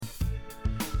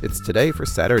It's today for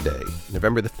Saturday,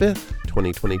 November the 5th,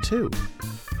 2022.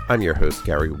 I'm your host,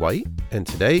 Gary White, and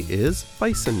today is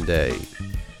Bison Day.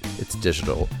 It's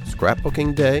Digital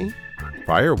Scrapbooking Day,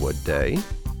 Firewood Day,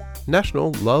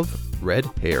 National Love Red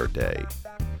Hair Day,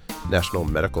 National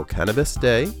Medical Cannabis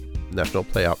Day, National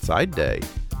Play Outside Day.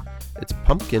 It's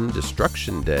Pumpkin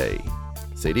Destruction Day,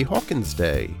 Sadie Hawkins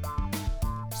Day,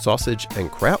 Sausage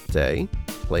and Kraut Day,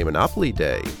 Play Monopoly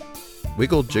Day,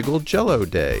 Wiggle Jiggle Jello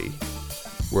Day,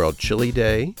 World Chili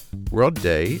Day, World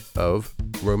Day of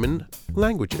Roman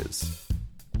Languages,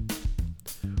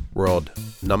 World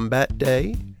Numbat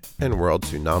Day, and World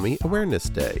Tsunami Awareness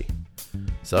Day.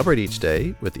 Celebrate each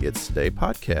day with the It's Today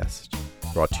podcast.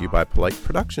 Brought to you by Polite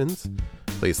Productions.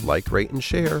 Please like, rate, and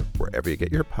share wherever you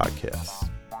get your podcasts.